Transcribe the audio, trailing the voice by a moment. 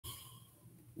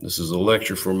This is a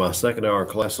lecture for my second hour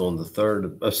class on the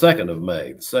 2nd of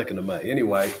May. The 2nd of May.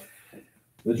 Anyway,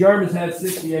 the Germans had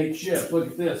 68 ships. Look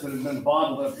at this. It had been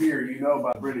bottled up here, you know,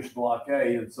 by British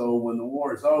blockade. And so when the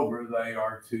war is over, they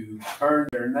are to turn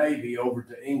their navy over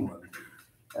to England.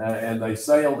 And they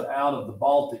sailed out of the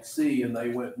Baltic Sea and they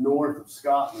went north of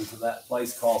Scotland to that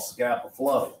place called Scapa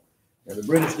Flow. And the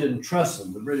British didn't trust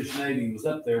them. The British Navy was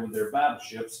up there with their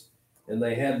battleships, and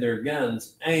they had their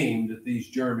guns aimed at these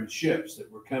German ships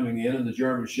that were coming in, and the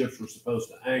German ships were supposed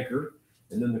to anchor,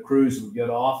 and then the crews would get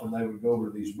off and they would go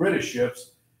over to these British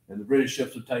ships, and the British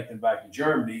ships would take them back to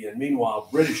Germany, and meanwhile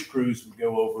British crews would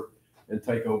go over and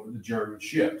take over the German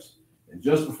ships. And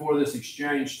just before this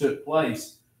exchange took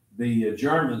place, the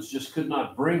Germans just could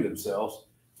not bring themselves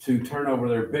to turn over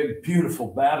their big, beautiful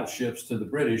battleships to the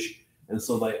British. And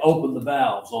so they opened the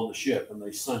valves on the ship and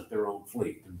they sunk their own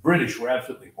fleet. The British were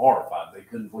absolutely horrified. They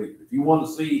couldn't believe it. If you want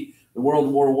to see the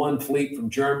World War I fleet from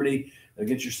Germany,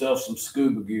 get yourself some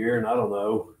scuba gear. And I don't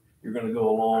know, you're going to go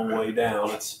a long way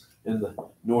down. It's in the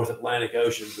North Atlantic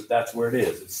Ocean, but that's where it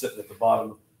is. It's sitting at the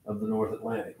bottom of the North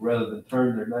Atlantic. Rather than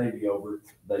turn their navy over,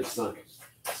 they sunk it.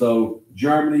 So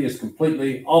Germany is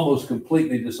almost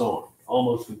completely disarmed.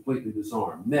 Almost completely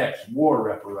disarmed. Next, war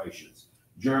reparations.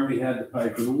 Germany had to pay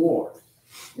for the war.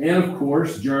 And of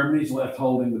course, Germany's left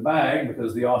holding the bag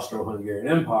because the Austro-Hungarian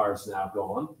Empire is now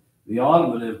gone. The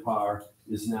Ottoman Empire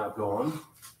is now gone.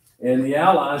 And the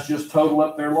Allies just total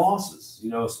up their losses, you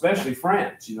know, especially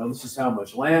France. You know, this is how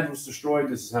much land was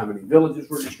destroyed. This is how many villages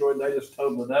were destroyed. They just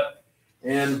totaled it up.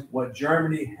 And what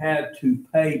Germany had to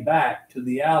pay back to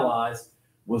the Allies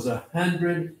was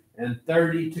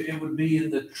 132, it would be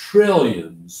in the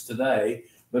trillions today,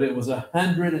 but it was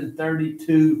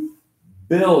 132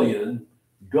 billion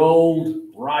gold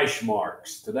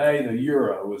Reichsmarks. Today, the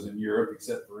euro is in Europe,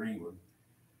 except for England.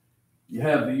 You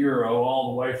have the euro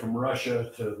all the way from Russia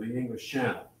to the English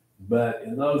Channel. But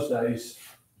in those days,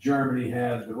 Germany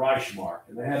had the Reichsmark,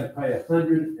 and they had to pay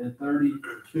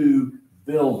 132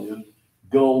 billion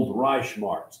gold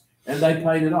Reichsmarks. And they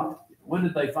paid it off. When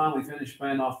did they finally finish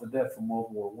paying off the debt from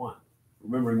World War I?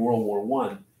 Remembering World War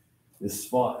I, this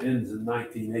spot ends in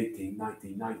 1918,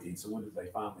 1919. So when did they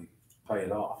finally pay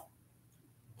it off?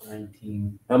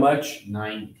 How much?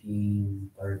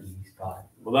 1935.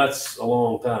 Well, that's a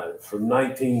long time.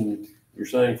 You're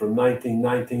saying from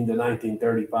 1919 to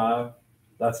 1935?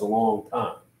 That's a long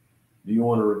time. Do you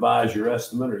want to revise your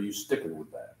estimate, or are you sticking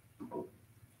with that?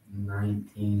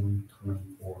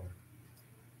 1924.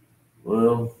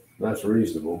 Well, that's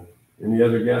reasonable. Any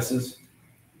other guesses?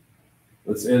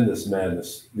 Let's end this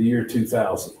madness. The year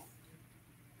 2000.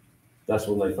 That's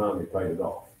when they finally paid it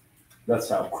off. That's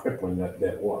how crippling that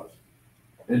debt was.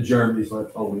 And Germany's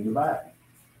left holding the bag.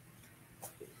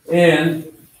 And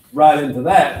right into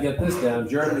that, get this down,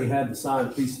 Germany had to sign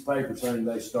a piece of paper saying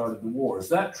they started the war. Is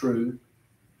that true?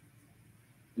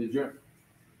 Who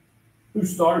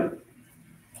started it?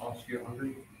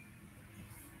 Austria-Hungary.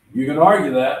 You can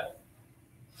argue that.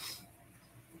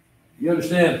 You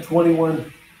understand,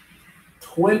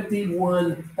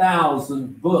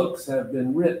 21,000 books have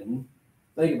been written.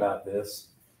 Think about this.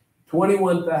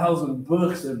 21,000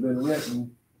 books have been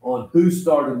written on who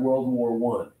started World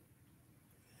War I.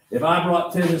 If I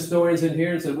brought 10 historians in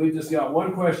here and said, we've just got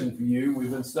one question for you,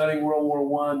 we've been studying World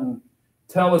War I,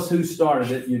 tell us who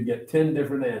started it, you'd get 10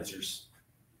 different answers.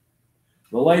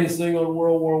 The latest thing on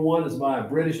World War I is by a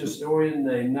British historian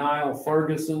named Niall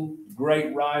Ferguson,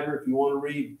 great writer. If you want to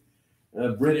read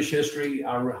British history,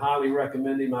 I highly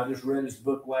recommend him. I just read his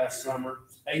book last summer.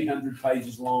 It's 800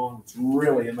 pages long. It's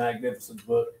really a magnificent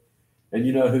book. And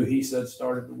you know who he said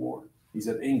started the war? He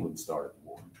said England started the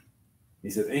war. He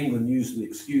said England used the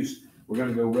excuse, we're going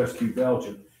to go rescue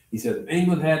Belgium. He said if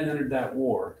England hadn't entered that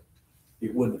war,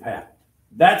 it wouldn't have happened.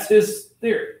 That's his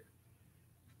theory.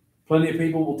 Plenty of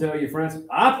people will tell you, friends,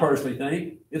 I personally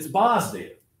think it's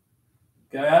Bosnia.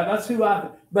 Okay, that's who I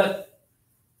think. But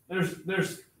there's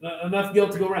enough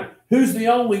guilt to go around. Who's the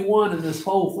only one in this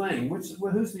whole thing?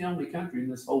 Who's the only country in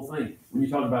this whole thing, when you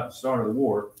talk about the start of the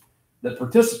war, that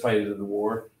participated in the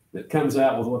war, that comes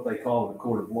out with what they call in the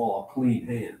court of law clean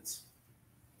hands?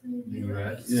 The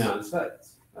U.S. The United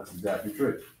States. That's exactly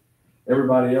true.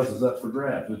 Everybody else is up for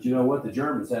grabs. But you know what? The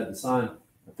Germans had to sign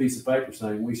a piece of paper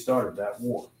saying we started that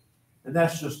war. And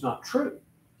that's just not true.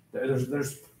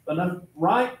 There's enough,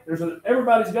 right?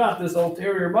 Everybody's got this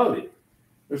ulterior motive.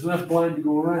 There's enough blame to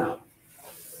go around.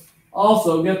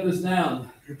 Also, get this down.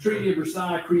 The Treaty of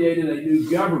Versailles created a new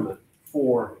government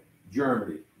for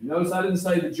Germany. You notice I didn't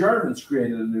say the Germans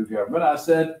created a new government. I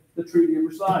said the Treaty of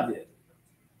Versailles did.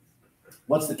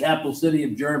 What's the capital city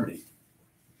of Germany?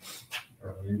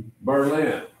 Berlin.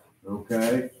 Berlin.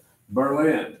 Okay,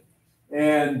 Berlin.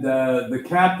 And the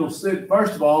capital city,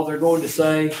 first of all, they're going to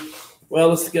say, well,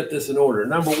 let's get this in order.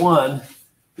 Number one,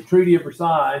 the Treaty of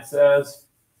Versailles says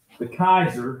the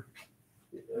Kaiser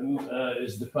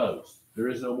is deposed. There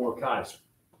is no more Kaiser.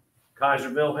 Kaiser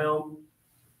Wilhelm.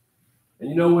 And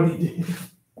you know what he did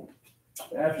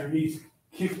after he's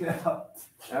kicked out,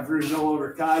 after he's no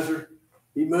longer Kaiser?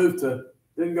 He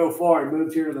didn't go far, he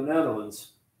moved here to the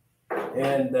Netherlands.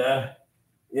 And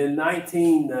in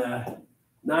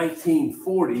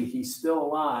 1940, he's still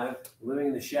alive, living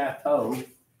in the chateau.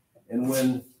 And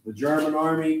when the German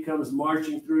army comes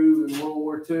marching through in World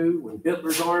War II, when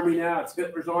Hitler's army now, it's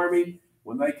Hitler's army,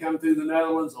 when they come through the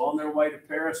Netherlands on their way to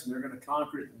Paris and they're going to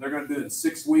conquer it, they're going to do it in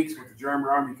 6 weeks, what the German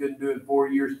army couldn't do in 4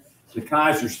 years. The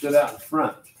Kaiser stood out in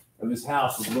front of his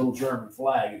house with a little German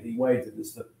flag, and he waved it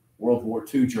as the World War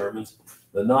II Germans,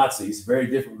 the Nazis, very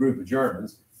different group of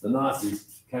Germans, the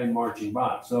Nazis came marching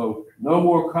by. So no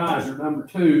more Kaiser. Number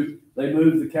two, they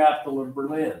moved the capital of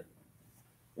Berlin.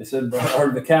 They said,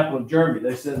 or the capital of Germany.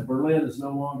 They said Berlin is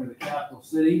no longer the capital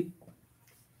city.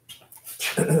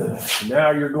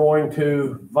 Now you're going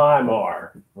to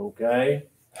Weimar, okay?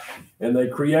 And they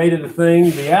created a thing.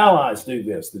 The Allies do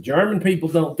this. The German people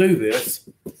don't do this.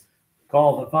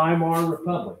 Called the Weimar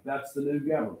Republic. That's the new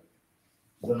government.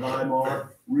 The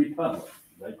Weimar Republic.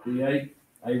 They create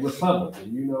a republic,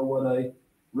 and you know what a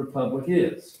republic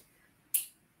is.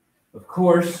 Of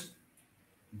course,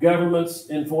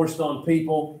 governments enforced on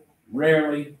people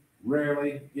rarely,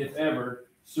 if ever,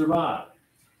 survive.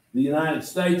 The United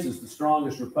States is the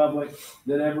strongest republic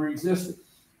that ever existed.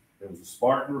 There was a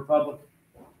Spartan republic.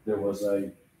 There was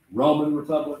a Roman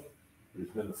republic. There's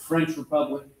been a French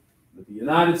republic. But the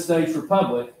United States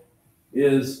Republic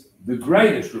is the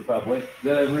greatest republic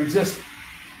that ever existed.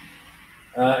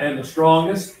 And the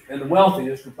strongest and the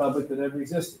wealthiest republic that ever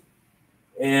existed.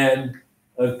 And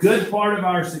a good part of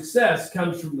our success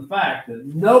comes from the fact that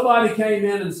nobody came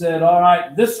in and said, all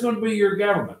right, this is going to be your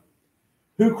government.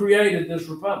 Who created this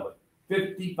republic?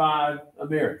 55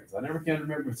 Americans. I never can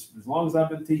remember, as long as I've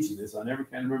been teaching this, I never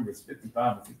can remember if it's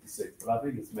 55 or 56, but I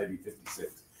think it's maybe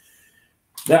 56.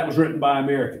 That was written by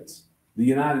Americans. The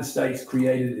United States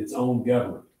created its own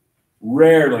government.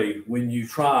 Rarely, when you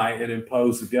try and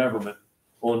impose a government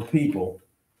on people,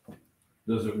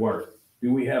 does it work.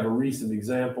 Do we have a recent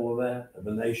example of that, of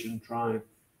a nation trying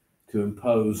to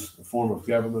impose a form of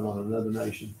government on another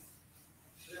nation?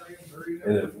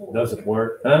 And it doesn't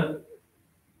work, huh?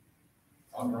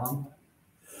 Iran?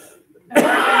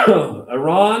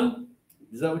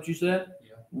 Is that what you said?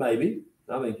 Yeah. Maybe.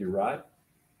 I think you're right.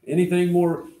 Anything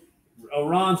more?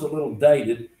 Iran's a little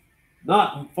dated,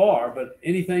 not far, but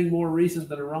anything more recent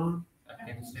than Iran?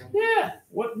 Yeah.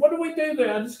 What do we do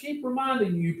there? I just keep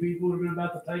reminding you people who are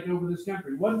about to take over this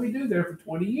country. What did we do there for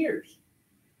 20 years?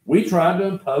 We tried to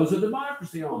impose a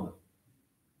democracy on them.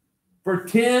 For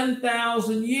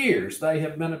 10,000 years, they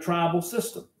have been a tribal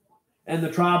system, and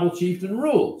the tribal chieftain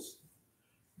rules.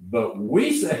 But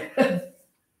we said,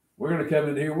 we're going to come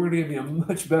in here, we're going to give you a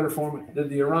much better form. Did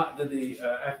the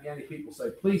Afghani people say,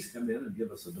 please come in and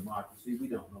give us a democracy? We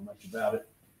don't know much about it.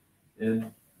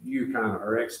 And you kind of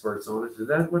are experts on it. Is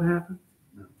that what happened?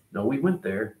 No, we went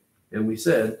there and we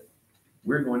said,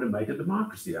 we're going to make a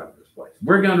democracy out of this place.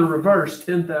 We're going to reverse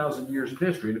 10,000 years of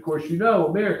history. And of course, you know,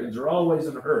 Americans are always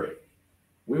in a hurry.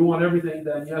 We want everything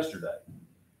done yesterday.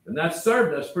 And that's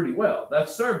served us pretty well.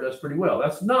 That's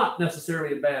not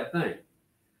necessarily a bad thing.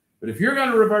 But if you're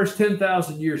going to reverse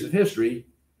 10,000 years of history,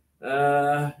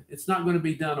 it's not going to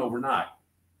be done overnight.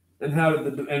 And how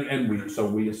did so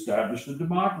we established a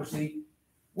democracy,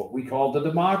 what we called the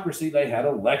democracy. They had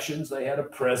elections, they had a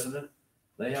president,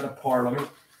 they had a parliament.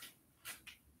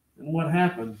 And what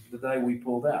happened the day we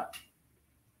pulled out?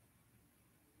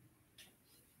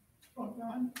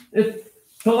 It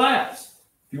collapsed.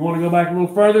 If you want to go back a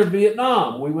little further,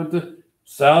 Vietnam. We went to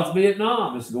South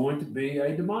Vietnam. It's going to be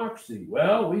a democracy.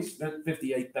 Well, we spent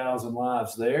 58,000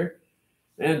 lives there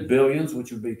and billions,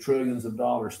 which would be trillions of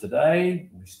dollars today.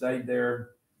 We stayed there.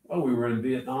 Well, we were in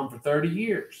Vietnam for 30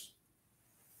 years.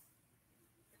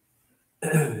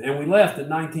 And we left in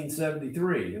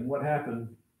 1973. And what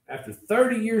happened after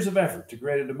 30 years of effort to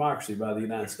create a democracy by the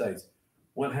United States?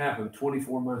 What happened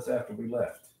 24 months after we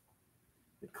left?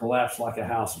 It collapsed like a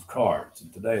house of cards.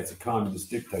 And today it's a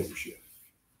communist dictatorship.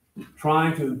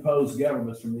 Trying to impose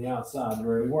governments from the outside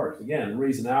rarely works. Again, the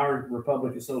reason our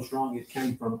republic is so strong, it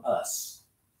came from us.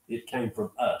 It came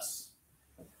from us.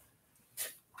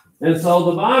 And so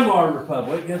the Weimar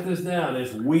Republic, get this down,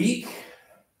 is weak.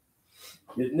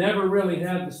 It never really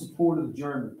had the support of the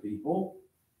German people.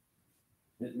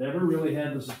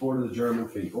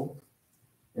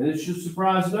 And it should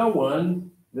surprise no one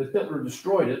that Hitler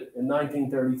destroyed it in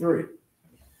 1933.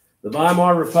 The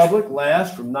Weimar Republic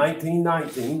lasts from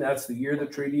 1919, that's the year the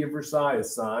Treaty of Versailles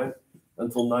is signed,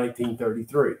 until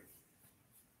 1933.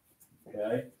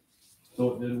 Okay,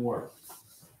 so it didn't work.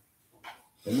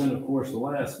 And then, of course, the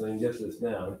last thing, get this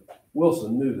down,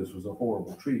 Wilson knew this was a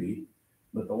horrible treaty,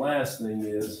 but the last thing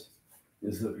is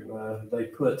that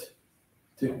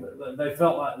they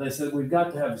felt like, they said, we've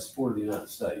got to have the support of the United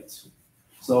States.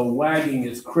 So wagging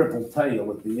its crippled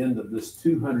tail at the end of this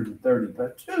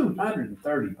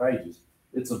 230 pages,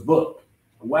 it's a book.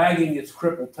 Wagging its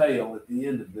crippled tail at the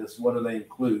end of this, what do they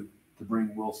include to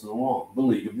bring Wilson along? The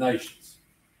League of Nations.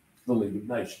 The League of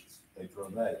Nations. They throw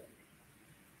that in.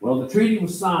 Well, the treaty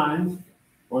was signed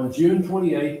on June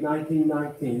 28,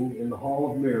 1919 in the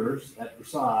Hall of Mirrors at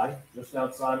Versailles, just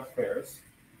outside of Paris.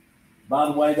 By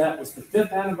the way, that was the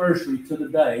 5th anniversary to the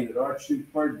day that Archduke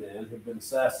Ferdinand had been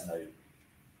assassinated.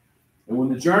 And when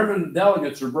the German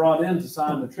delegates are brought in to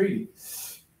sign the treaty,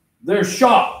 they're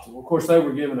shocked. Well, of course, they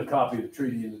were given a copy of the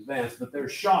treaty in advance, but they're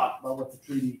shocked by what the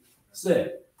treaty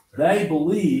said. They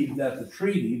believed that the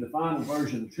treaty, the final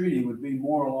version of the treaty, would be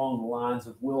more along the lines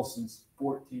of Wilson's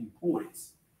 14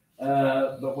 points.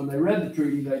 But when they read the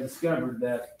treaty, they discovered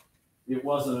that it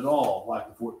wasn't at all like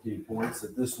the 14 points,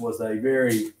 that this was a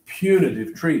very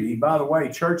punitive treaty. By the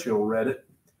way, Churchill read it.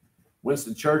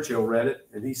 Winston Churchill read it,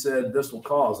 and he said this will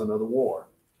cause another war.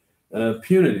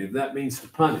 Punitive, that means to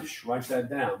punish. Write that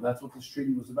down. That's what this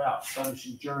treaty was about,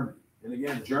 punishing Germany. And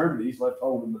again, Germany's left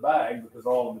holding the bag because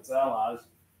all of its allies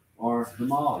are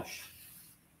demolished.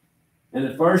 And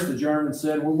at first, the Germans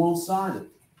said, we won't sign it.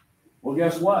 Well,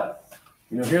 guess what?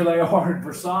 You know, here they are at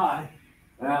Versailles,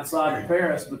 outside of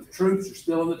Paris, but the troops are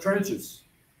still in the trenches.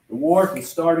 The war can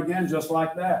start again just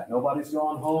like that. Nobody's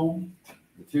gone home.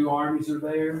 The two armies are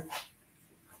there.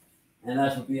 And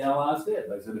that's what the Allies did.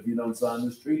 They said, if you don't sign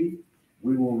this treaty,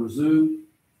 we will resume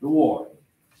the war.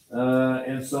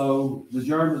 And so the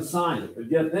Germans signed it. But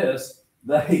get this,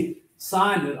 they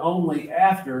signed it only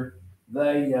after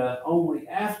they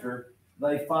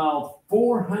filed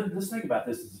 400. Let's think about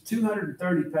this. It's a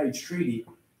 230-page treaty.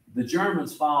 The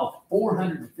Germans filed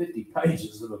 450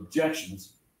 pages of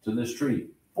objections to this treaty.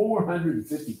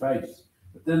 450 pages.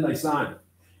 But then they signed it.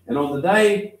 And on the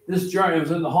day this journey, it was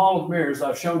in the Hall of Mirrors.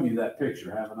 I've shown you that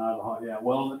picture, haven't I? Yeah.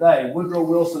 Well, on the day, Woodrow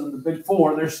Wilson and the Big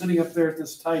Four, they're sitting up there at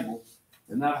this table,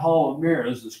 and that Hall of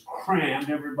Mirrors is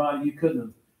crammed. Everybody, you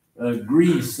couldn't have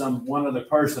greased one other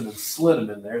person and slid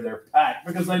them in there. They're packed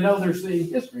because they know they're seeing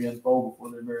history unfold before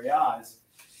their very eyes.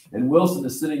 And Wilson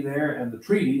is sitting there, and the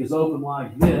treaty is open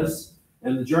like this,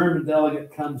 and the German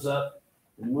delegate comes up,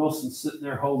 and Wilson's sitting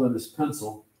there holding his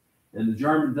pencil. And the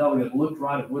German delegate looked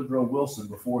right at Woodrow Wilson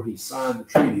before he signed the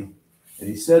treaty. And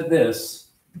he said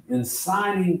this, in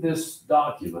signing this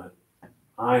document,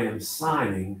 I am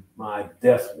signing my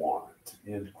death warrant,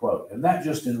 end quote. And that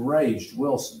just enraged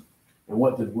Wilson. And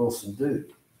what did Wilson do?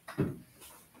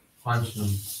 Punched him.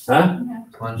 Huh?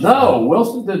 Punched No,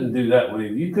 Wilson didn't do that with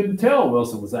him. You couldn't tell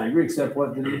Wilson was angry, except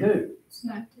what did he do?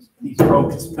 He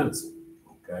broke his pencil.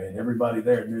 Okay, and everybody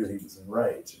there knew he was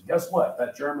enraged. And guess what?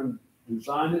 That German who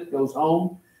signed it goes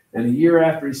home, and a year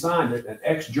after he signed it, an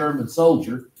ex-German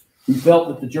soldier who felt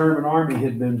that the German army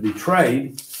had been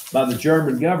betrayed by the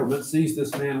German government sees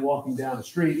this man walking down the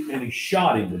street, and he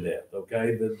shot him to death.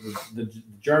 Okay, the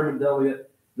German delegate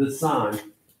that signed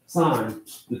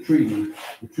the treaty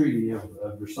of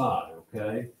Versailles.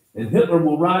 Okay, and Hitler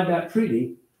will ride that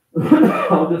treaty.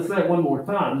 I'll just say it one more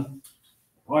time.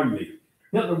 Pardon me.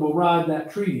 Hitler will ride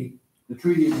that treaty, the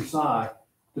Treaty of Versailles,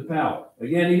 to power.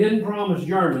 Again, he didn't promise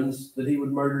Germans that he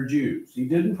would murder Jews. He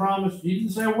didn't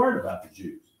say a word about the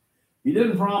Jews. He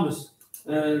didn't promise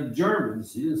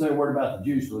Germans, he didn't say a word about the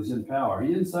Jews till he's in power. He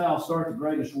didn't say, I'll start the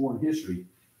greatest war in history.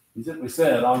 He simply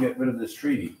said, I'll get rid of this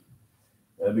treaty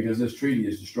because this treaty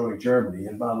is destroying Germany.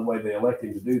 And by the way, they elect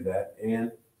him to do that,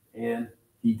 and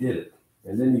he did it.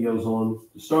 And then he goes on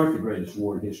to start the greatest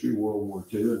war in history, World War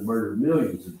II, and murder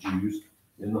millions of Jews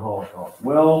in the Holocaust.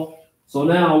 Well, so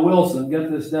now Wilson, get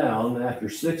this down, after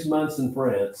 6 months in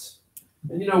France,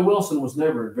 and you know, Wilson was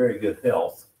never in very good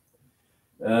health.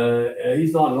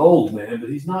 He's not an old man, but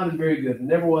he's not in very good,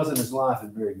 never was in his life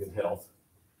in very good health.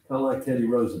 Kind of like Teddy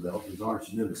Roosevelt, his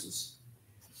arch nemesis.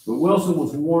 But Wilson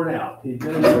was worn out. He'd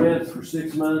been in France for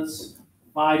 6 months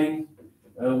fighting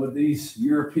with these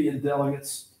European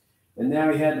delegates. And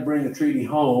now he had to bring the treaty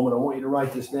home, and I want you to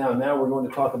write this down. Now we're going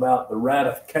to talk about the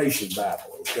ratification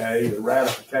battle, okay? The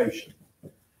ratification.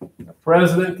 The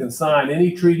president can sign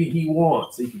any treaty he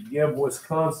wants. He could give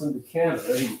Wisconsin to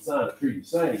Canada. He could sign a treaty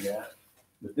saying that.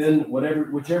 But then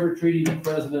whichever treaty the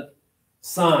president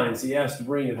signs, he has to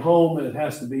bring it home and it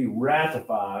has to be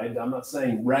ratified. I'm not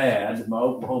saying rad, my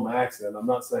Oklahoma accent. I'm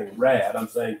not saying rad. I'm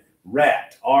saying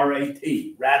rat,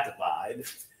 R-A-T, ratified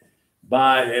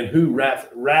by, and who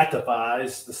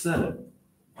ratifies the Senate?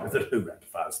 Who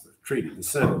ratifies the treaty? The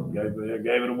Senate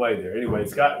gave it away there. Anyway,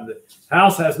 the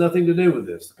House has nothing to do with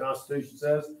this. The Constitution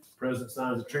says the president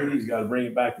signs a treaty, he's got to bring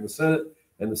it back to the Senate,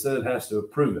 and the Senate has to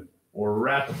approve it or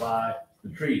ratify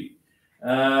the treaty.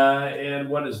 And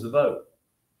what is the vote?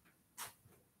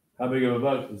 How big of a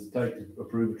vote does it take to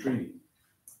approve a treaty?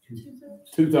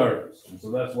 2/3. And so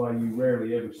that's why you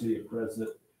rarely ever see a president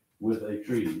with a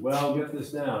treaty. Well, get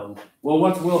this down. Well,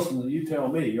 what's Wilson? You tell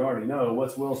me. You already know.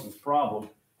 What's Wilson's problem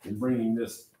in bringing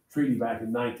this treaty back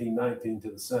in 1919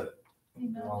 to the Senate? He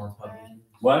knows it's bad.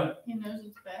 What? He knows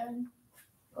it's bad.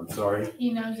 I'm sorry. He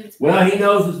knows it's bad. Well, he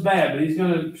knows it's bad, but he's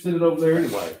going to send it over there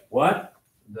anyway. What?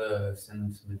 The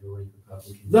Senate's majority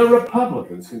Republicans. The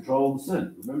Republicans control the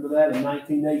Senate. Remember that in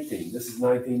 1918. This is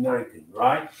 1919,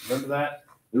 right? Remember that?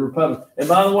 The Republicans. And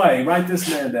by the way, write this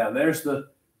man down. There's the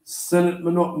Senate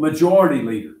majority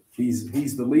leader.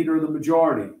 He's the leader of the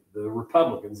majority, the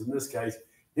Republicans in this case,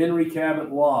 Henry Cabot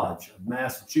Lodge of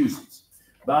Massachusetts.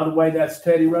 By the way, that's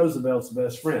Teddy Roosevelt's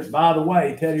best friend. By the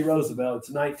way, Teddy Roosevelt, it's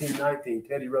 1919.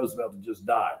 Teddy Roosevelt just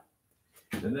died.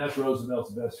 And that's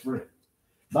Roosevelt's best friend.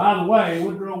 By the way,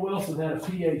 Woodrow Wilson had a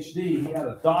PhD. He had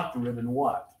a doctorate in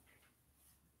what?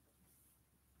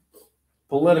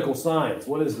 Political science.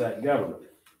 What is that? Government.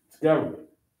 It's government.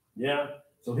 Yeah.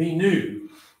 So he knew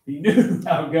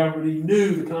how government, he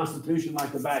knew the Constitution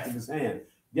like the back of his hand.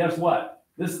 Guess what?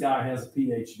 This guy has a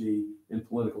PhD in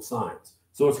political science.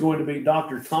 So it's going to be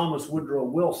Dr. Thomas Woodrow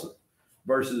Wilson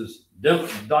versus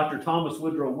Dr. Thomas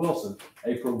Woodrow Wilson,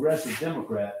 a progressive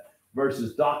Democrat,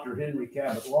 versus Dr. Henry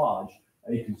Cabot Lodge,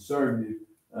 a conservative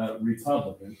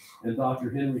Republican, and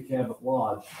Dr. Henry Cabot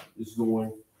Lodge is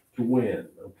going to win,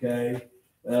 okay?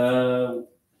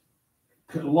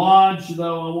 Lodge,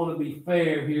 though, I want to be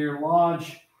fair here,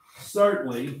 Lodge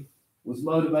certainly was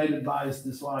motivated by his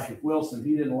dislike of Wilson.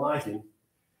 He didn't like him.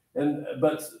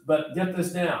 But get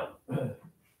this down.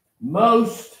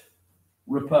 Most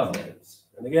Republicans,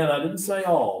 and again, I didn't say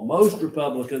all, most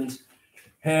Republicans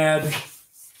had,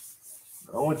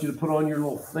 I want you to put on your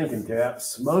little thinking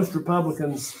caps. Most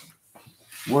Republicans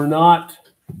were not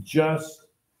just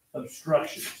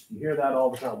obstructionists. You hear that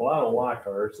all the time. Well, I don't like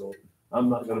her, so I'm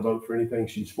not going to vote for anything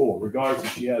she's for, regardless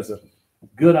if she has a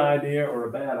good idea or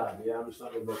a bad idea. I'm just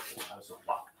not going to vote for her. I said,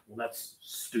 well, that's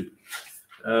stupid.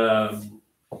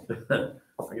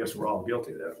 I guess we're all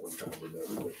guilty of that one time or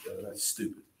another, but that's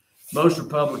stupid. Most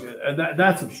Republicans, and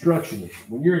that's obstructionism.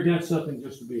 When you're against something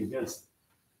just to be against it,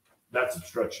 that's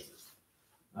obstructionism.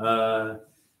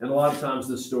 And a lot of times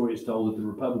this story is told that the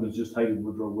Republicans just hated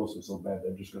Woodrow Wilson so bad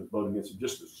they're just going to vote against him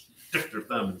just to stick their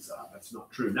thumb inside. That's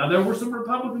not true. Now, there were some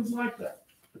Republicans like that,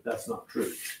 but that's not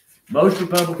true. Most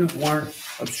Republicans weren't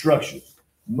obstructionists.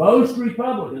 Most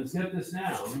Republicans, get this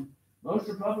down, most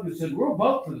Republicans said, we'll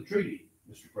vote for the treaty,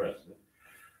 Mr. President,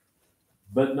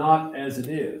 but not as it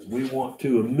is. We want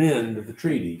to amend the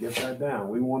treaty. Get that down.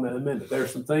 We want to amend it. There are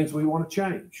some things we want to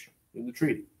change in the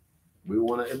treaty. We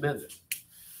want to amend it.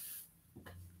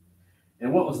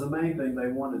 And what was the main thing they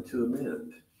wanted to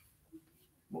amend?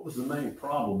 What was the main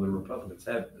problem the Republicans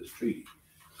had with this treaty?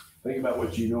 Think about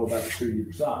what you know about the Treaty of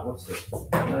Versailles. What's the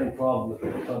main problem that the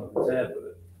Republicans had with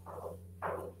it?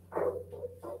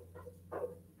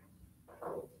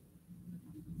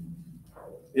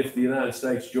 If the United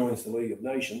States joins the League of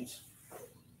Nations.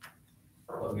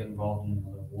 They'll get involved in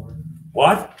another war.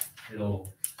 What?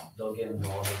 They'll get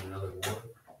involved in another war.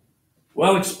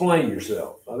 Well, explain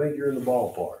yourself. I think you're in the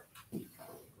ballpark.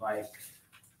 Like,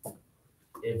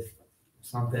 if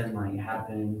something like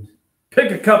happened.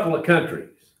 Pick a couple of countries.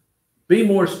 Be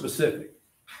more specific.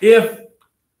 If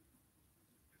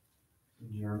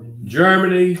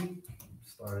Germany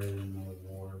started another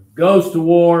war, goes to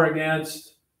war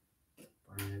against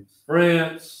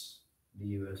France, the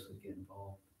U.S. would get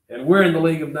involved. And we're in the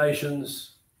League of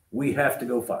Nations, we have to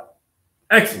go fight.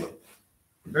 Excellent.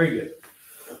 Very good.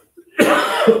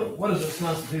 What does the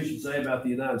Constitution say about the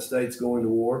United States going to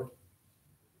war?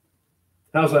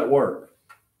 How's that work?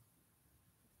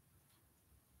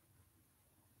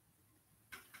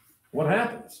 What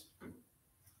happens?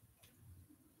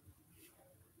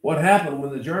 What happened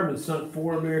when the Germans sunk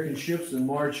 4 American ships in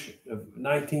March of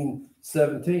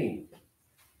 1917?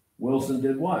 Wilson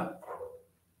did what?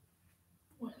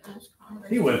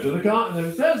 He went to the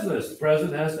Congress. It says this. The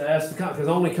president has to ask the Congress, because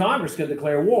only Congress can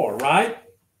declare war, right?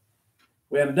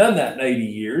 We haven't done that in 80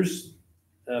 years.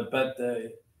 But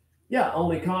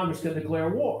only Congress can declare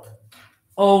war.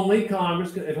 only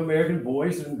Congress can, if American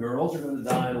boys and girls are going to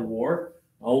die in a war,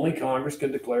 only Congress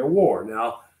can declare war.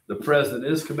 Now, the president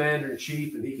is commander in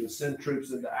chief and he can send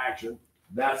troops into action.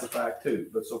 That's a fact too.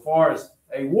 But so far as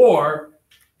a war,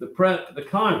 the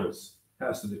Congress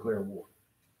has to declare war.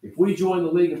 If we join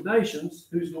the League of Nations,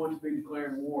 who's going to be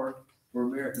declaring war for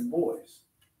American boys?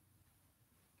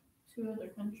 2 other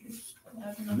countries.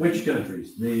 Have enough Which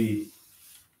countries?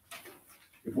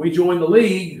 If we join the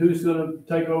League, who's going to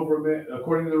take over?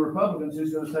 According to the Republicans,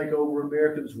 who's going to take over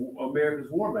America's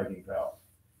war-making power?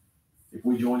 If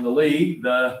we join the League,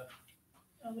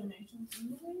 other nations in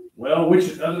the league. well,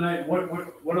 which other name?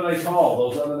 What do they call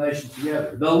those other nations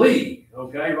together? The League.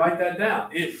 Okay, write that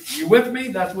down. If you with me?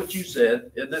 That's what you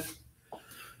said, isn't it?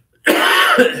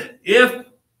 If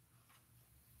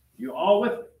you all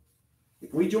with me,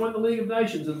 if we join the League of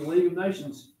Nations and the League of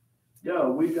Nations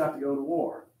go, we've got to go to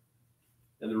war.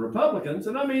 And the Republicans,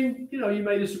 and I mean, you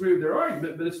may disagree with their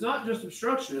argument, but it's not just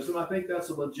obstructionism. I think that's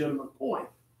a legitimate point.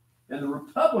 And the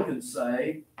Republicans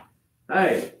say,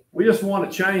 hey, we just want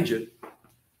to change it.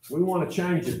 We want to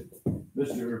change it,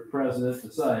 Mr. President,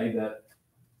 to say that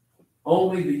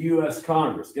only the U.S.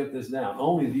 Congress, get this down,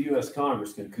 only the U.S.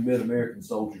 Congress can commit American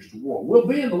soldiers to war. We'll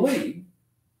be in the League.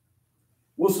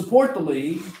 We'll support the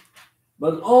League,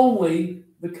 but only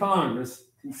the Congress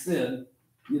can send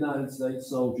United States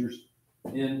soldiers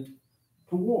into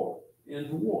war.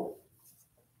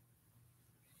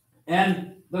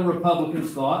 And the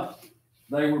Republicans thought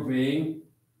they were being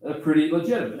pretty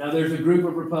legitimate. Now, there's a group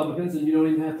of Republicans, and you don't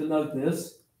even have to note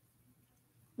this.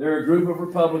 There are a group of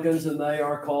Republicans, and they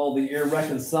are called the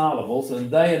Irreconcilables,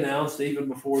 and they announced even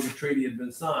before the treaty had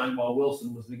been signed, while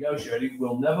Wilson was negotiating,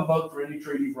 we'll never vote for any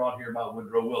treaty brought here by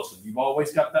Woodrow Wilson. You've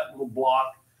always got that little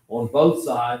block on both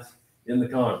sides in the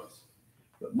Congress.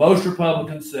 But most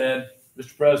Republicans said,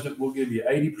 Mr. President, we'll give you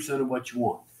 80% of what you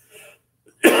want.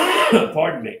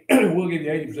 Pardon me. We'll give you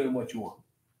 80% of what you want.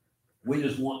 We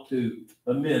just want to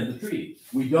amend the treaty.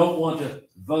 We don't want to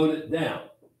vote it down.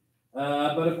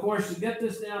 But of course, to get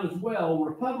this down as well,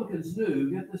 Republicans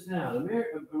knew, get this down,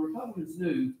 Republicans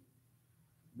knew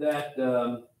that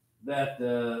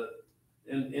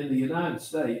in the United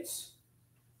States,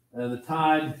 the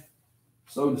tide,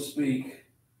 so to speak,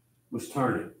 was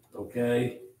turning,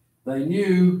 okay? They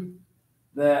knew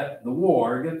that the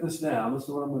war, get this down, this is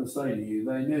what I'm going to say to you,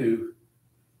 they knew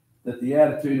that the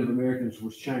attitude of Americans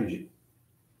was changing.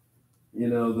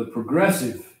 The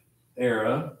progressive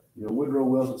era, Woodrow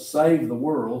Wilson saved the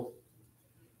world,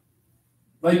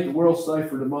 make the world safe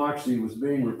for democracy was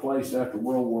being replaced after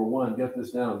World War I, get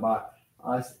this down, by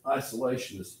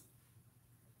isolationists.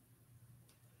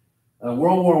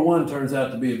 World War I turns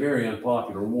out to be a very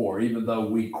unpopular war, even though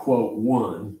we, quote,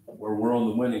 won, where we're on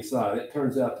the winning side. It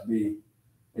turns out to be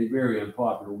a very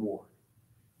unpopular war.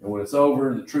 And when it's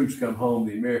over and the troops come home,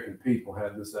 the American people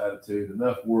have this attitude,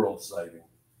 enough world saving.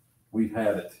 We've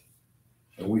had it.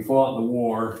 And we fought in the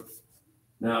war.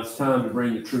 Now it's time to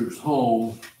bring the troops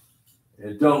home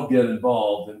and don't get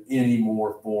involved in any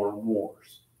more foreign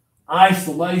wars.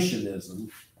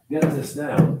 Isolationism, get this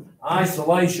down,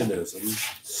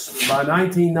 isolationism, by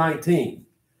 1919,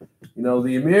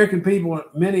 the American people,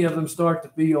 many of them start to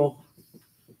feel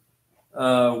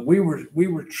we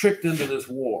were tricked into this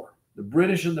war. The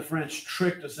British and the French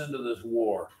tricked us into this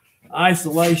war.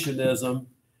 Isolationism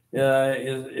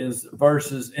is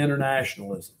versus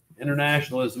internationalism.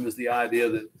 Internationalism is the idea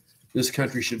that this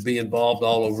country should be involved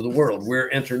all over the world. We're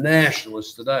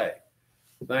internationalists today.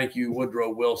 Thank you,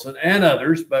 Woodrow Wilson and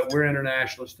others, but we're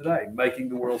internationalists today, making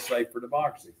the world safe for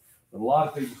democracy. But a lot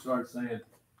of people start saying,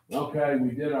 okay, we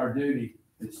did our duty.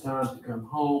 It's time to come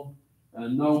home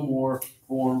and no more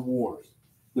foreign wars.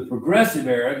 The progressive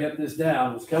era, get this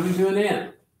down, was coming to an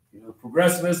end.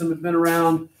 Progressivism had been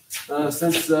around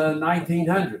since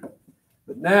 1900.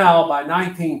 But now, by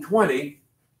 1920,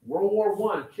 World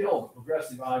War I killed the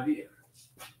progressive idea.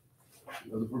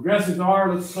 The progressives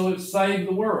are, let's save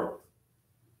the world.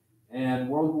 And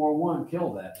World War I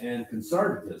killed that. And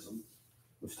conservatism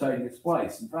was taking its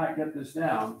place. In fact, get this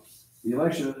down, the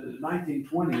election of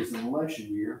 1920 is an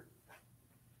election year.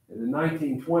 And in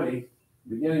 1920,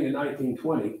 beginning in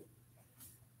 1920,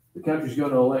 the country's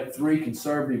going to elect 3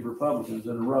 conservative Republicans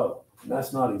in a row. And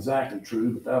that's not exactly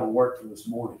true, but that'll work for this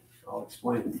morning. I'll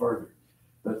explain it further.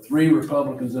 But 3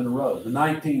 Republicans in a row. The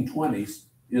 1920s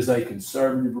is a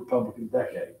conservative Republican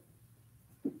decade.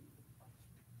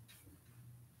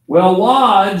 Well,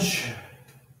 Lodge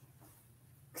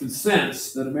could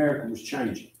sense that America was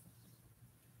changing.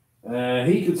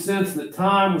 He could sense that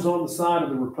time was on the side of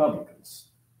the Republicans.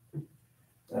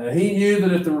 He knew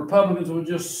that if the Republicans would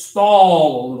just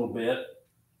stall a little bit,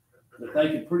 that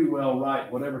they could pretty well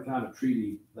write whatever kind of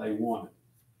treaty they wanted.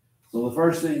 So the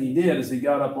first thing he did is he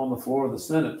got up on the floor of the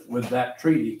Senate with that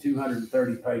treaty,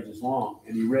 230 pages long,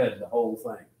 and he read the whole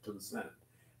thing to the Senate.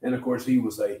 And of course, he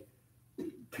was a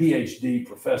PhD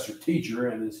professor teacher,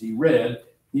 and as he read,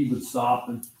 he would stop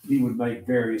and he would make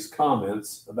various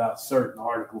comments about certain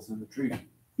articles in the treaty.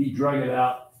 He drug it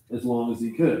out as long as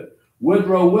he could.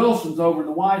 Woodrow Wilson's over in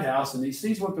the White House, and he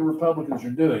sees what the Republicans are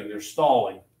doing. They're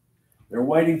stalling. They're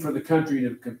waiting for the country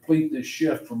to complete this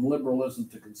shift from liberalism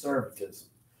to conservatism.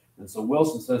 And so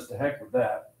Wilson says, to heck with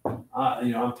that.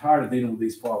 I'm tired of dealing with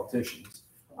these politicians.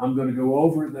 I'm going to go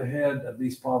over the head of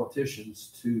these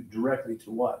politicians directly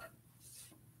to what?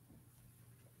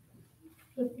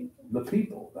 The people. The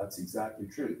people. That's exactly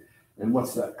true. And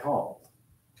what's that called?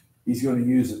 He's going to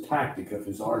use a tactic of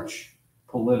his arch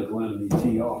political enemy,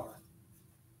 TR.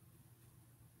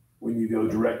 When you go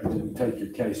directly to take your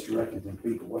case directly to the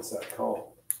people, what's that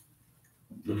called?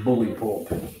 The bully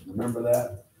pulpit. Remember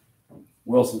that?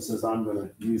 Wilson says, I'm going to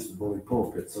use the bully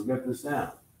pulpit. So get this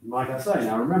down. Like I say,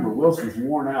 now remember, Wilson's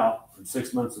worn out from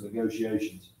 6 months of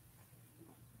negotiations.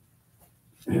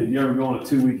 You ever go on a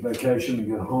 2-week vacation and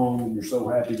get home and you're so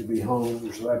happy to be home,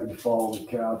 you're so happy to fall on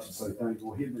the couch and say thanks.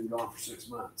 Well, he'd been gone for 6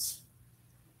 months.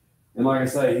 And like I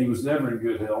say, he was never in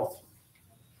good health.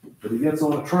 But he gets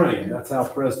on a train. That's how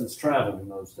presidents traveled in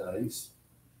those days.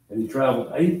 And he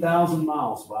traveled 8,000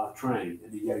 miles by train.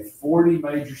 And he gave 40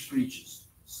 major speeches,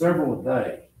 several a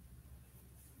day,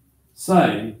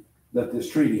 saying that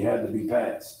this treaty had to be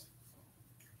passed.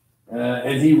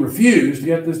 And he refused,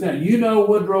 get this down, you know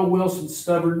Woodrow Wilson's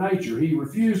stubborn nature. He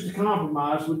refused to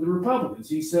compromise with the Republicans.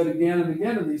 He said again and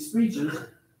again in these speeches,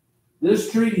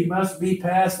 this treaty must be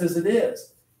passed as it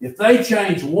is. If they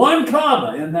change one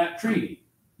comma in that treaty,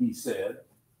 he said,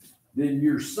 then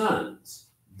your sons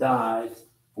died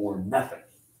for nothing.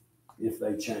 If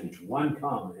they change one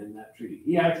comma in that treaty.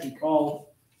 He actually called,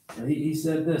 and he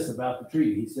said this about the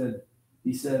treaty. He said,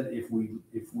 if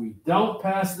we don't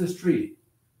pass this treaty,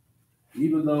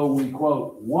 even though we,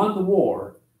 quote, won the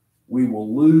war, we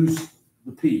will lose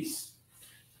the peace.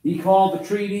 He called the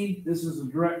treaty, this is a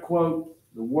direct quote,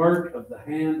 the work of the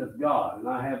hand of God. And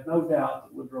I have no doubt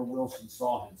that Woodrow Wilson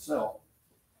saw himself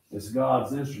as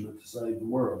God's instrument to save the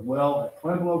world. Well, at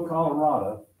Pueblo,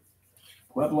 Colorado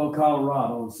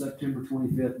on September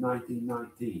 25th,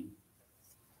 1919,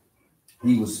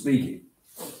 he was speaking.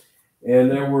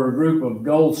 And there were a group of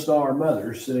Gold Star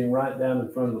mothers sitting right down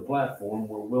in front of the platform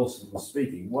where Wilson was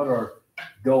speaking. What are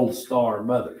Gold Star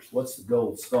mothers? What's the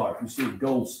Gold Star? If you see a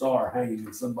Gold Star hanging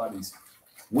in somebody's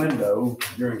window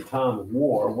during time of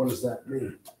war, what does that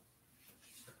mean?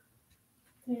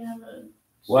 They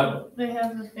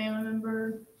have a family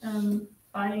member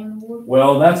fighting in the war.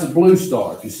 Well, that's a blue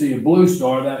star. If you see a blue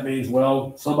star, that means,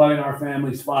 well, somebody in our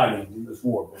family's fighting in this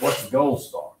war. But what's a gold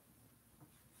star?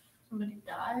 Somebody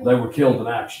died? They were killed in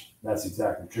action. That's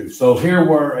exactly true. So here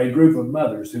were a group of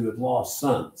mothers who had lost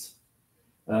sons.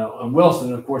 And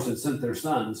Wilson, of course, had sent their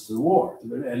sons to the war.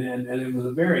 And it was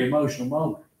a very emotional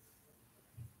moment.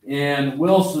 And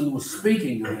Wilson was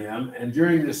speaking to them. And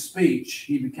during this speech,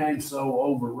 he became so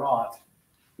overwrought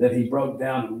that he broke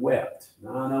down and wept.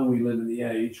 Now, I know we live in the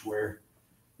age where,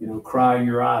 crying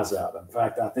your eyes out. In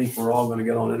fact, I think we're all going to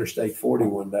get on Interstate 40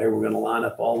 one day. We're going to line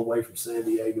up all the way from San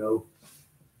Diego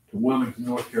to Wilmington,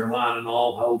 North Carolina, and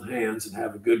all hold hands and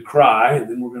have a good cry.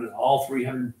 And then we're going to, all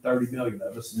 330 million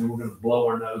of us, and then we're going to blow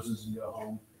our noses and go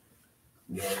home.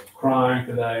 Crying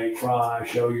today, cry,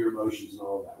 show your emotions and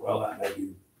all that. Well, that may be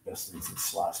the best thing since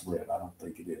sliced bread. I don't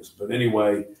think it is. But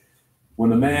anyway,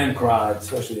 when a man cried,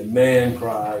 especially a man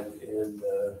cried in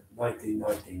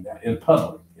 1919, in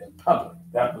public,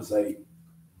 that was a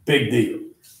big deal.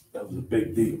 That was a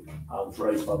big deal. I was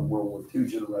raised by the World War II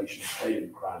generation. They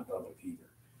didn't cry in public either.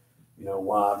 You know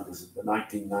why? Because the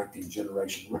 1919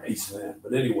 generation raised them.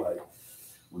 But anyway,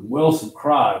 when Wilson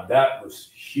cried, that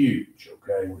was huge,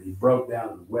 okay, when he broke down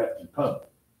and wept in public.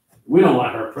 We don't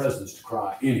like our presidents to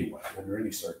cry anyway, under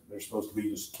any circumstance. They're supposed to be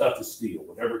just tough as steel.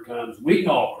 Whatever comes, we can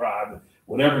all cry, but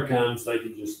whatever comes, they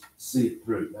can just see it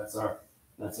through. That's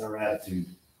our attitude,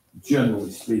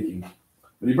 generally speaking.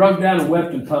 But he broke down and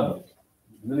wept in public.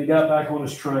 And then he got back on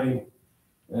his train,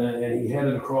 and he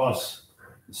headed across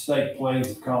the state plains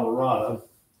of Colorado.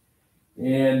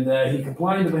 And he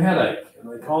complained of a headache.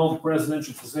 And they called the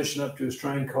presidential physician up to his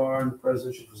train car, and the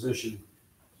presidential physician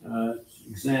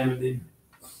examined him.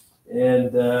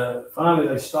 And finally,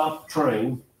 they stopped the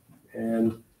train,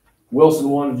 and Wilson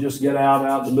wanted to just get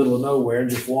out in the middle of nowhere and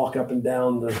just walk up and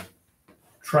down the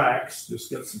tracks, just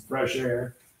get some fresh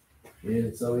air.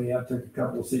 And so he took a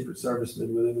couple of Secret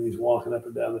Servicemen with him, and he's walking up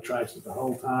and down the tracks. But the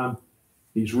whole time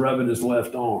He's rubbing his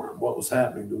left arm. What was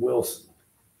happening to Wilson?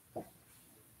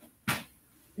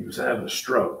 He was having a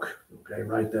stroke. Okay,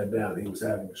 write that down. He was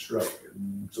having a stroke.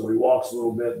 And so he walks a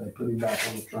little bit and they put him back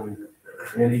on the train.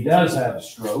 And he does have a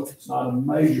stroke. It's not a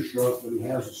major stroke, but he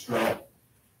has a stroke.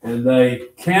 And they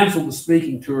canceled the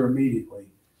speaking tour immediately,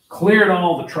 cleared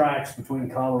all the tracks between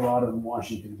Colorado and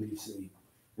Washington, D.C.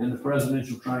 And the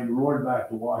presidential train roared back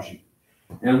to Washington.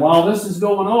 And while this is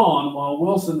going on, while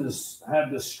Wilson has had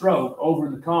this stroke over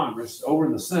in the Congress, over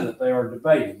in the Senate, they are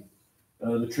debating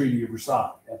the Treaty of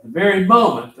Versailles. At the very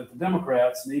moment that the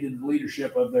Democrats needed the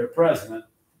leadership of their president,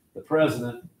 the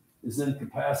president is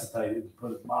incapacitated, to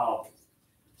put it mildly.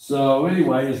 So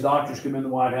anyway, his doctors come in the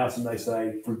White House and they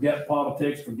say, forget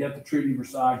politics, forget the Treaty of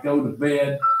Versailles, go to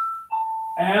bed.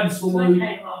 Absolute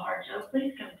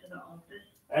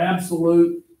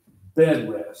bed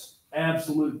rest.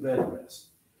 Absolute bed rest.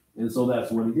 And so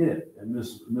that's what he did. And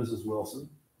Mrs. Wilson,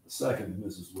 the second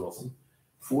Mrs. Wilson,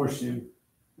 forced him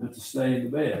to stay in the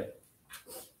bed.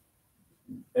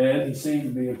 And he seemed to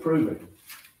be improving.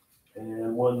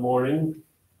 And one morning,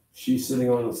 she's sitting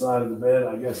on the side of the bed,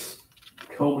 I guess,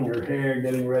 combing her hair,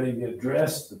 getting ready to get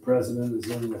dressed. The president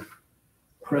is in the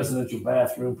presidential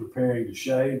bathroom preparing to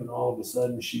shave, and all of a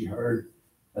sudden she heard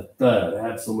a thud,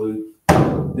 absolute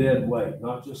dead weight,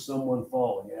 not just someone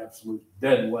falling, absolute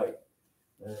dead weight.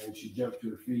 And she jumped to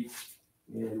her feet,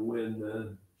 and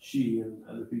when she and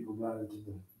other people got into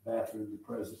the bathroom, the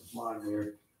president was lying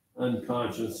there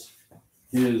unconscious.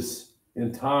 His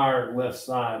entire left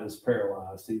side is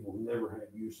paralyzed. He will never have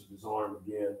use of his arm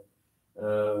again.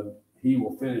 He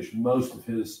will finish most of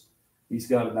his, he's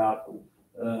got about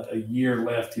a year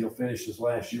left. He'll finish his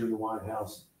last year in the White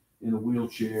House in a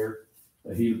wheelchair.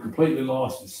 He completely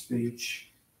lost his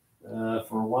speech.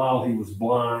 For a while, he was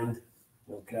blind.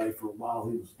 Okay, for a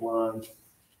while, he was blind.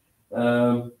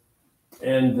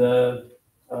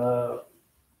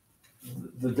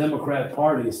 The Democrat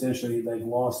Party, essentially, they've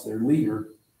lost their leader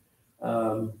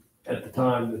at the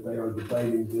time that they are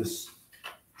debating this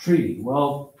treaty.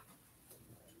 Well,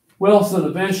 Wilson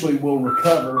eventually will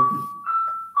recover.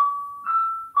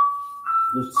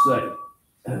 Just a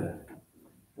second.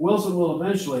 Wilson will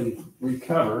eventually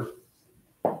recover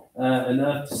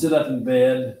enough to sit up in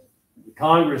bed.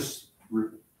 Congress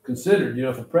considered,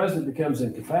 if a president becomes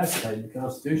incapacitated, the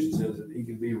Constitution says that he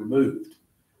can be removed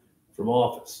from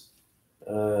office.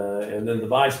 And then the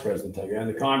vice president take it. And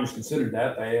the Congress considered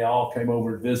that. They all came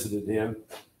over and visited him.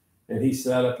 And he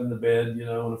sat up in the bed, in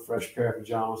a fresh pair of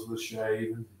pajamas with a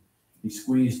shave. And he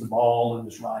squeezed the ball in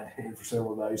his right hand for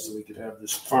several days so he could have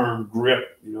this firm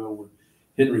grip, when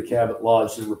Henry Cabot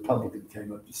Lodge, the Republican,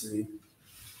 came up to see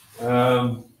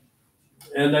him.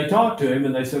 And they talked to him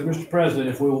and they said, Mr. President,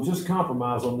 if we will just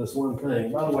compromise on this one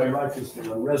thing. By the way, write this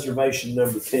down, reservation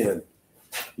number 10.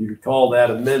 You could call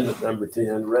that amendment number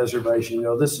 10, reservation.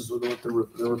 This is what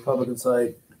the Republicans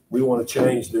say. We want to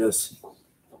change this.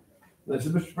 They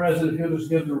said, Mr. President, if you'll just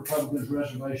give the Republicans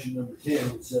reservation number 10,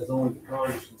 that says only the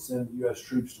Congress can send U.S.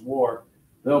 troops to war,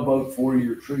 they'll vote for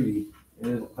your treaty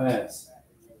and it'll pass.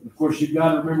 And of course, you've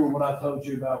got to remember what I told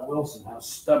you about Wilson, how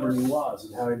stubborn he was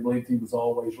and how he believed he was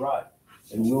always right.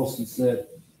 And Wilson said,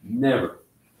 never,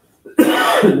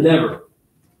 never.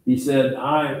 He said,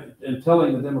 I am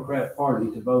telling the Democrat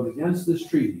Party to vote against this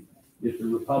treaty if the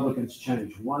Republicans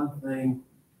change one thing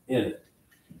in it.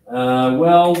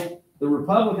 The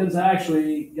Republicans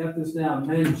actually, got this down,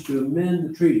 managed to amend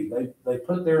the treaty. They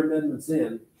put their amendments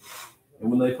in.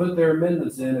 And when they put their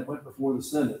amendments in, it went before the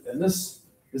Senate. And this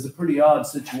is a pretty odd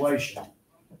situation.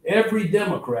 Every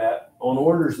Democrat, on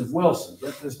orders of Wilson,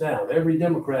 get this down, every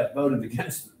Democrat voted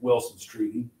against Wilson's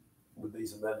treaty with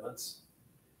these amendments,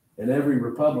 and every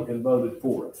Republican voted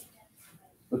for it.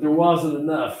 But there wasn't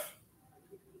enough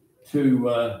to,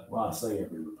 I say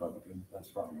every Republican, that's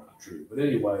probably not true. But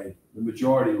anyway, the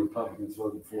majority of Republicans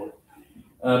voted for it.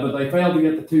 But they failed to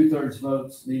get the 2/3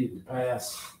 votes needed to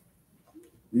pass.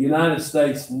 The United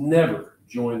States never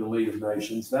joined the League of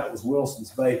Nations. That was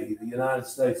Wilson's baby. The United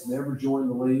States never joined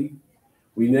the League.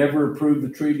 We never approved the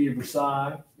Treaty of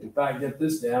Versailles. In fact, get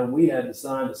this down, we had to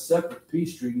sign a separate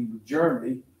peace treaty with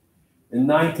Germany in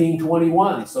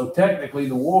 1921. So technically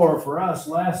the war for us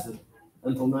lasted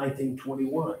until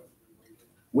 1921.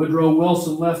 Woodrow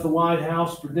Wilson left the White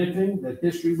House predicting that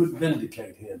history would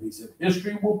vindicate him. He said,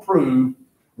 history will prove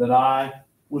that I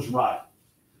was right.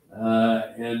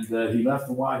 He left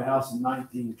the White House in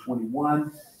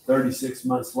 1921. 36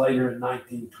 months later, in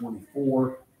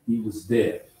 1924, he was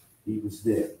dead. He was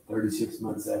dead 36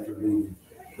 months after leaving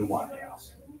the White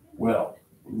House. Well,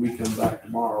 when we come back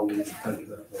tomorrow, we'll take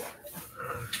it up there.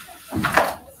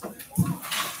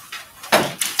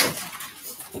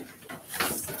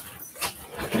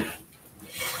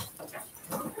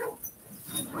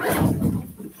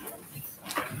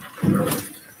 it.